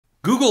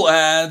Google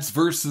Ads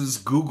versus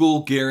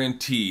Google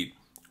Guaranteed.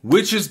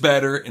 Which is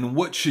better and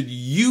what should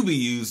you be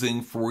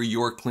using for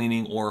your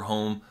cleaning or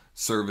home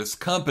service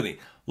company?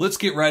 Let's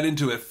get right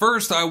into it.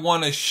 First, I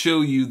want to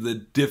show you the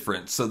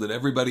difference so that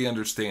everybody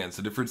understands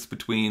the difference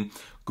between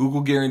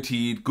Google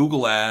Guaranteed,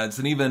 Google Ads,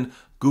 and even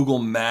Google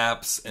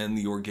Maps and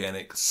the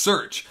organic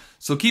search.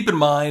 So keep in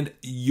mind,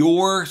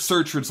 your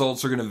search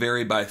results are going to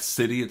vary by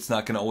city. It's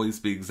not going to always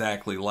be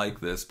exactly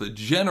like this, but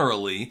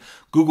generally,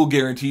 Google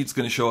Guaranteed is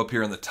going to show up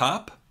here on the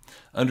top.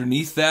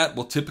 Underneath that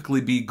will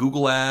typically be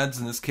Google Ads.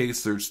 In this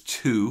case, there's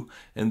two.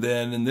 And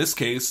then in this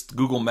case,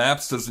 Google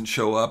Maps doesn't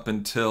show up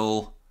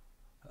until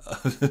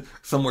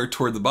somewhere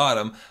toward the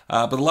bottom.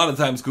 But a lot of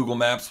times Google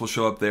Maps will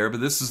show up there. But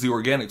this is the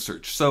organic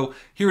search. So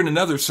here in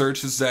another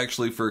search, this is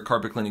actually for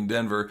Carpet Cleaning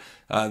Denver.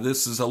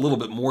 This is a little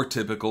bit more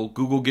typical.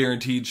 Google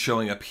Guaranteed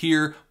showing up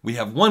here. We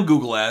have one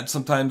Google ad.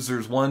 Sometimes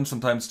there's one,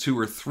 sometimes two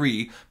or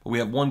three. But we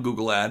have one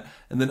Google ad.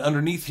 And then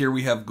underneath here,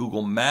 we have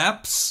Google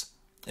Maps.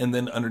 And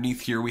then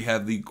underneath here, we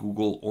have the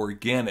Google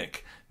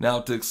Organic. Now,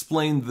 to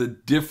explain the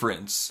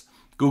difference,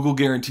 Google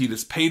Guaranteed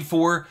is paid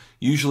for.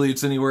 Usually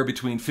it's anywhere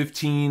between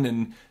 $15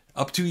 and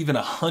up to even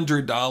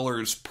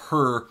 $100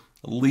 per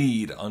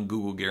lead on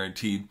Google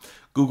Guaranteed.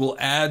 Google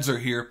Ads are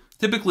here.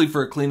 Typically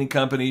for a cleaning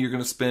company, you're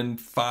going to spend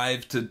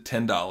 $5 to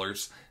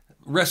 $10.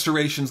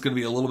 Restoration is going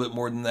to be a little bit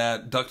more than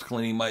that. Duct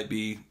cleaning might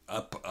be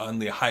up on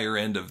the higher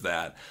end of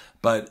that,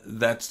 but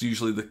that's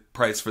usually the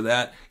price for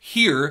that.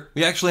 Here,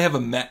 we actually have a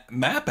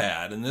map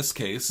ad. In this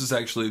case, this is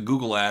actually a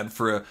Google ad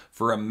for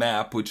a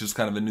map, which is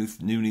kind of a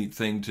new neat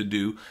thing to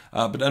do.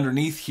 But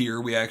underneath here,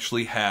 we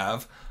actually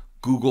have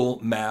Google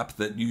Map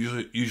that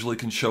usually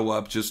can show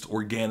up just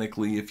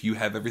organically. If you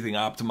have everything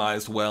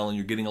optimized well and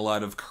you're getting a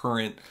lot of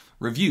current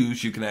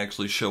reviews, you can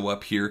actually show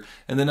up here.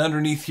 And then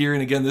underneath here,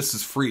 and again, this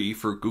is free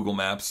for Google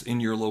Maps in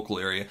your local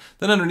area.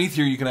 Then underneath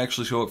here, you can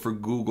actually show up for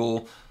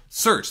Google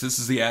Search. This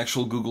is the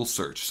actual Google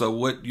Search. So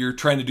what you're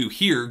trying to do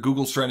here,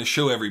 Google's trying to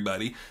show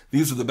everybody,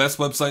 these are the best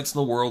websites in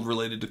the world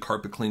related to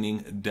carpet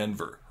cleaning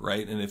Denver,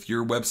 right? And if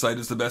your website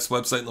is the best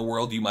website in the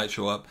world, you might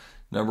show up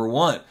number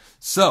one.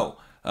 So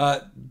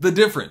the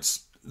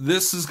difference.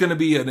 This is going to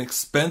be an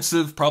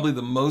expensive, probably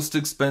the most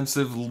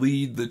expensive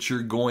lead that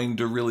you're going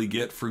to really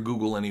get for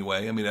Google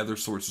anyway. I mean, other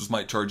sources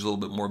might charge a little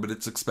bit more, but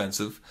it's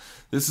expensive.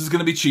 This is going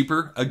to be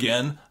cheaper.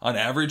 Again, on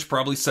average,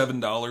 probably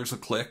 $7 a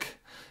click.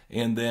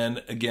 And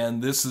then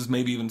again, this is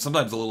maybe even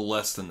sometimes a little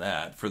less than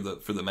that for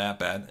the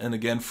map ad. And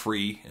again,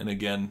 free. And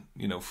again,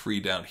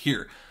 free down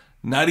here.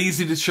 Not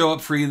easy to show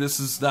up free. This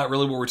is not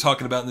really what we're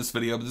talking about in this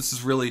video, but this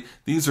is really,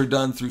 these are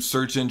done through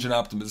search engine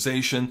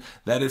optimization.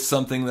 That is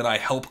something that I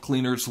help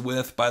cleaners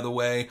with, by the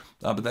way,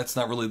 but that's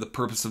not really the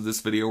purpose of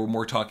this video. We're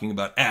more talking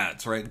about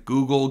ads, right?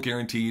 Google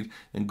Guaranteed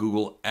and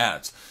Google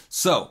Ads.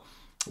 So,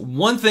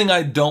 one thing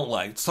I don't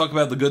like, let's talk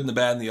about the good and the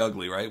bad and the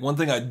ugly, right? One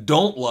thing I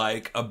don't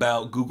like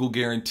about Google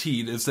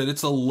Guaranteed is that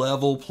it's a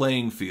level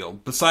playing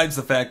field, besides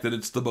the fact that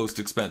it's the most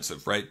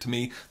expensive, right? To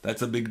me,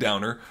 that's a big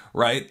downer,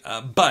 right?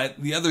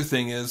 But the other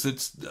thing is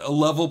it's a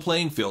level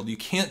playing field. You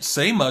can't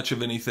say much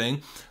of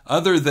anything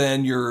other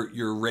than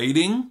your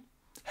rating,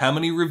 how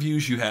many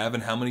reviews you have,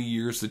 and how many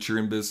years that you're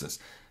in business.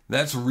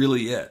 That's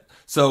really it.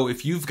 So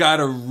if you've got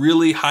a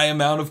really high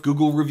amount of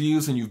Google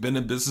reviews and you've been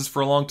in business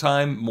for a long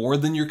time, more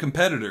than your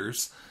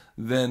competitors,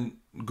 then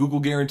Google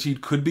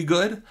Guaranteed could be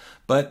good.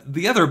 But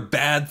the other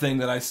bad thing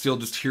that I still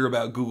just hear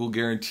about Google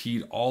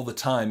Guaranteed all the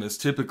time is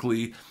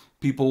typically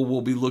people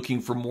will be looking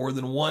for more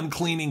than one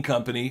cleaning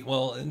company.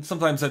 Well, and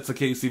sometimes that's the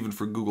case even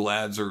for Google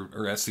Ads or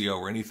SEO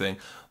or anything.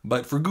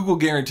 But for Google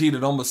Guaranteed,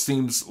 it almost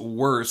seems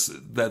worse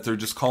that they're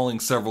just calling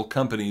several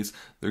companies.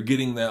 They're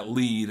getting that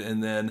lead,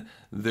 and then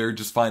they're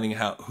just finding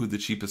out who the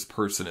cheapest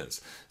person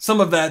is. Some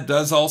of that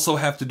does also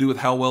have to do with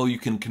how well you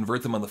can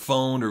convert them on the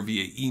phone or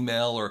via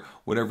email or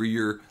whatever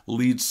your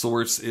lead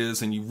source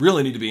is. And you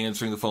really need to be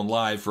answering the phone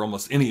live for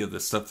almost any of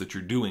this stuff that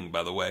you're doing,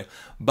 by the way.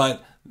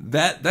 But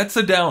that's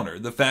a downer.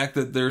 The fact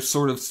that they're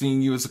sort of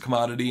seeing you as a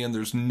commodity and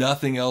there's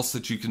nothing else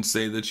that you can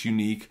say that's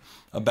unique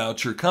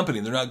about your company.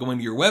 They're not going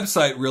to your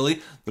website,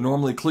 really. They're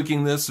normally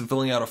clicking this and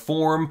filling out a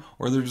form,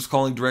 or they're just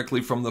calling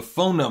directly from the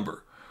phone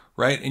number,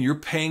 right? And you're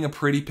paying a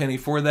pretty penny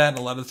for that. And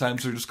a lot of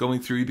times they're just going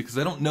through you because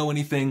they don't know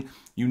anything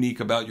unique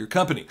about your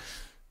company.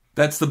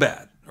 That's the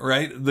bad,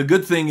 right? The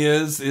good thing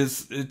is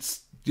it's,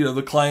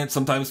 the client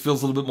sometimes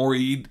feels a little bit more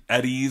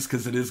at ease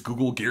because it is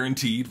Google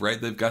Guaranteed, right?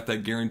 They've got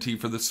that guarantee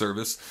for the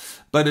service.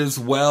 But as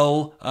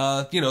well,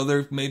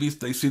 maybe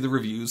they see the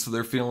reviews, so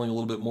they're feeling a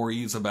little bit more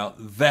ease about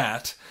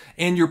that.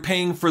 And you're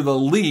paying for the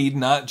lead,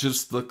 not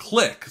just the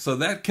click. So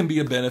that can be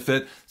a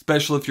benefit,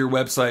 especially if your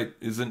website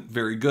isn't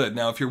very good.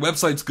 Now, if your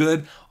website's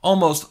good,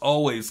 almost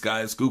always,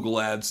 guys, Google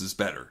Ads is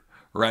better.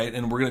 right?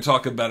 And we're going to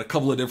talk about a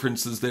couple of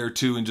differences there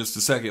too in just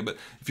a second. But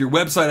if your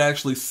website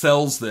actually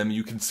sells them,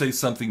 you can say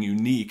something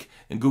unique,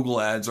 and Google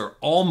Ads are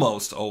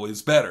almost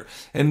always better.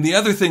 And the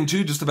other thing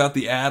too, just about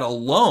the ad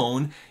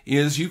alone,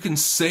 is you can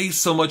say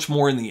so much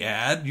more in the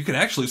ad. You can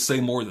actually say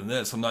more than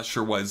this. I'm not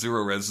sure why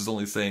Zero Res is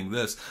only saying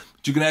this,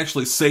 but you can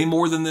actually say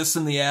more than this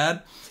in the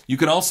ad. You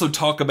can also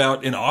talk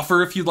about an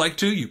offer if you'd like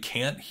to. You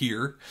can't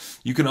here.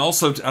 You can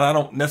also, and I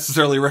don't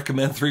necessarily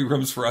recommend 3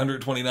 rooms for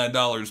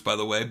 $129, by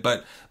the way,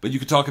 but you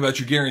could talk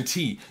about your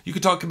guarantee. You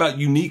could talk about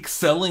unique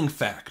selling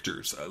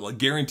factors, like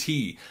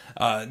guarantee.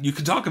 You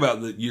can talk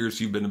about the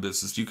years you've been in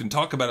business. You can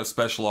talk about a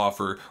special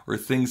offer or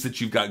things that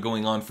you've got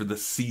going on for the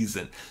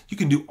season. You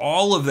can do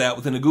all of that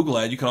within a Google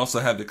ad. You can also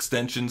have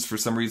extensions. For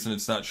some reason,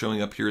 it's not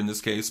showing up here in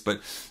this case,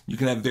 but you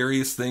can have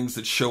various things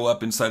that show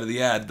up inside of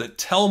the ad that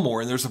tell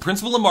more. And there's a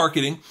principle in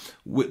marketing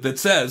that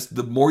says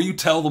the more you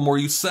tell, the more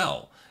you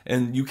sell.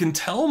 And you can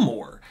tell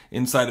more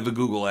inside of a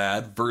Google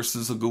ad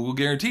versus a Google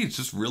guarantee. It's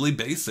just really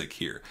basic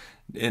here.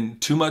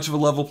 And too much of a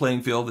level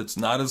playing field. It's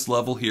not as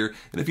level here.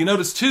 And if you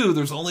notice too,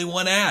 there's only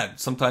one ad.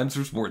 Sometimes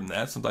there's more than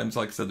that. Sometimes,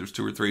 like I said, there's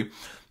 2 or 3.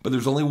 But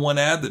there's only one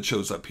ad that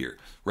shows up here,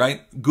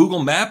 right?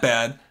 Google Map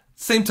ad,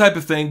 same type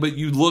of thing, but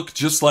you look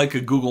just like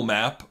a Google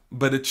Map,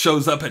 but it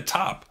shows up at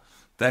top.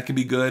 That can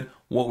be good.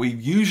 What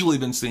we've usually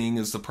been seeing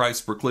is the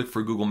price per click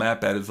for Google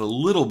Map ad is a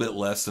little bit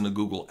less than a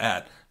Google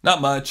ad.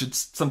 Not much.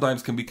 It's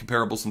sometimes can be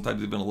comparable,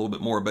 sometimes even a little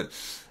bit more, but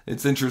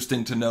it's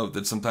interesting to note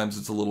that sometimes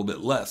it's a little bit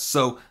less.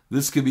 So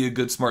this could be a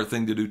good smart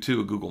thing to do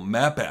too, a Google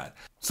Map ad.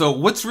 So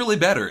what's really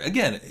better?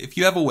 Again, if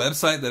you have a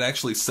website that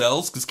actually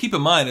sells, because keep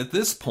in mind at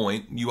this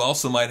point, you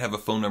also might have a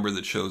phone number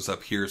that shows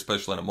up here,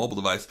 especially on a mobile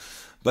device.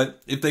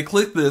 But if they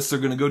click this, they're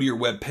going to go to your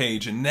web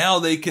page, and now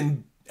they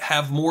can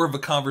have more of a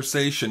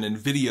conversation and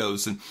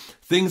videos and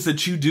things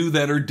that you do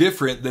that are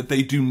different that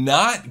they do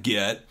not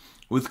get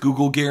with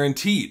Google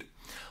Guaranteed.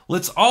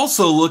 Let's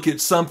also look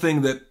at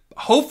something that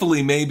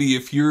hopefully maybe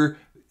if you're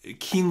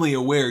keenly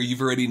aware,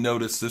 you've already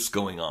noticed this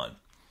going on.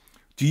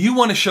 Do you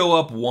want to show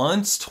up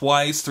once,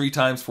 twice, 3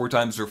 times, 4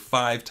 times, or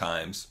 5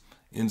 times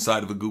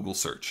inside of a Google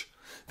search?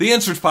 The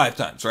answer is 5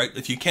 times, right?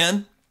 If you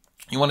can,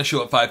 you want to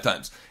show up 5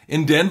 times.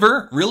 In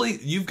Denver, really,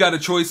 you've got a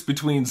choice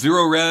between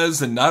 0 res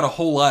and not a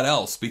whole lot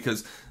else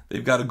because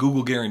they've got a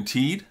Google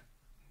Guaranteed.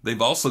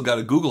 They've also got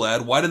a Google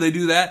ad. Why do they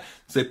do that?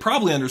 Because they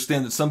probably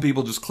understand that some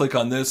people just click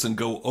on this and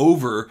go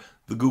over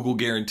the Google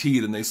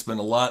Guaranteed and they spend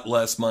a lot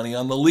less money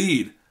on the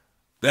lead.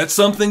 That's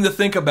something to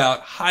think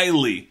about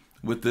highly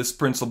with this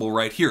principle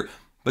right here.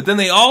 But then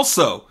they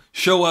also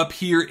show up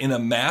here in a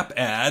map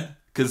ad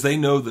because they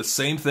know the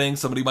same thing.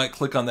 Somebody might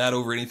click on that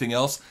over anything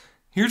else.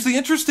 Here's the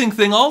interesting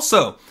thing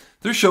also.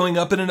 They're showing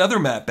up in another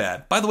map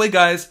ad. By the way,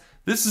 guys,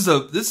 this is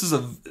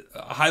a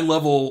high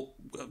level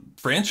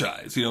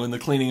franchise, in the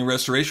cleaning and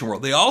restoration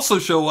world. They also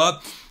show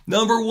up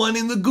 #1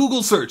 in the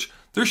Google search.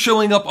 They're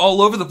showing up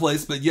all over the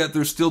place, but yet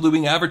they're still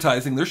doing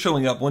advertising. They're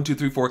showing up 1, 2,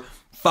 3, 4,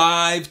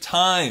 5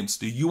 times.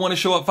 Do you want to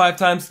show up 5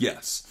 times?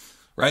 Yes.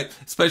 Right?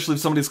 Especially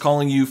if somebody's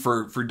calling you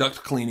for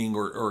duct cleaning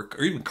or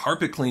even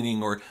carpet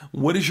cleaning, or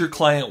what is your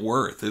client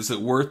worth? Is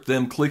it worth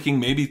them clicking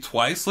maybe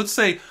twice? Let's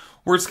say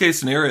worst case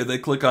scenario, they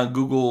click on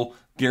Google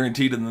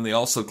Guaranteed and then they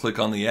also click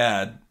on the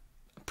ad.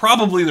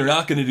 Probably they're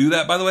not going to do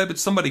that, by the way, but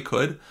somebody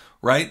could,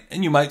 right?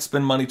 And you might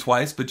spend money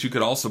twice, but you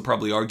could also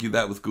probably argue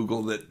that with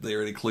Google that they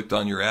already clicked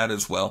on your ad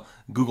as well.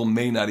 Google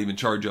may not even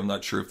charge you. I'm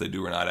not sure if they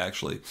do or not,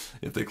 actually,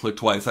 if they click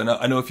twice. I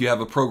know if you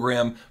have a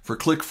program for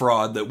click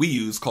fraud that we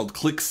use called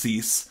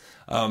ClickCease,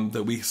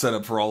 that we set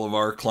up for all of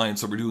our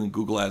clients that we're doing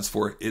Google ads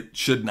for, it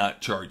should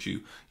not charge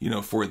you,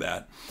 for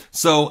that.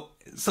 So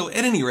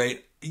at any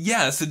rate,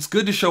 yes, it's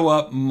good to show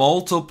up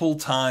multiple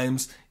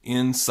times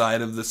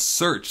inside of the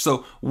search.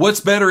 So what's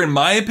better in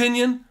my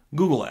opinion?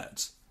 Google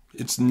ads.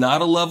 It's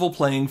not a level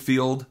playing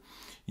field.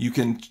 You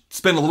can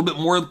spend a little bit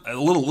more, a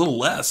little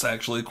less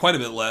actually, quite a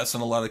bit less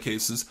in a lot of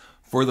cases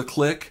for the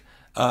click.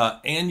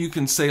 And you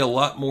can say a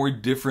lot more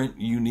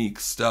different, unique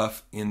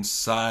stuff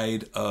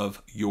inside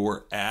of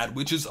your ad,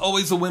 which is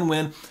always a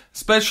win-win.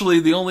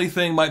 Especially the only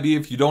thing might be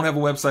if you don't have a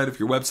website,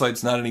 if your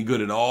website's not any good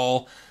at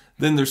all,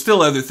 then there's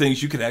still other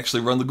things you could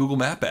actually run the Google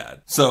Map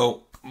ad.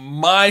 So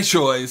my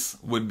choice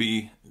would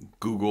be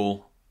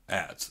Google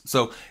ads.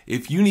 So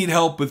if you need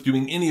help with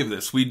doing any of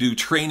this, we do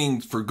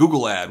training for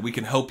Google ad. We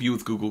can help you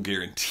with Google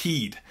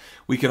Guaranteed.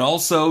 We can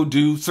also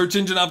do search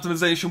engine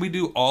optimization. We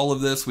do all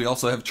of this. We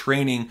also have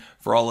training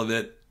for all of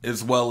it,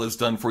 as well as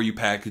done for you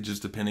packages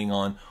depending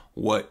on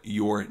what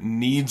your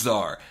needs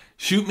are.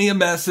 Shoot me a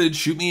message,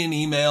 shoot me an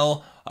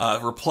email,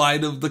 reply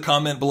to the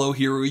comment below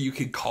here, or you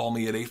can call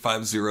me at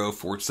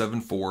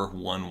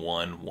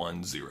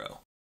 850-474-1110.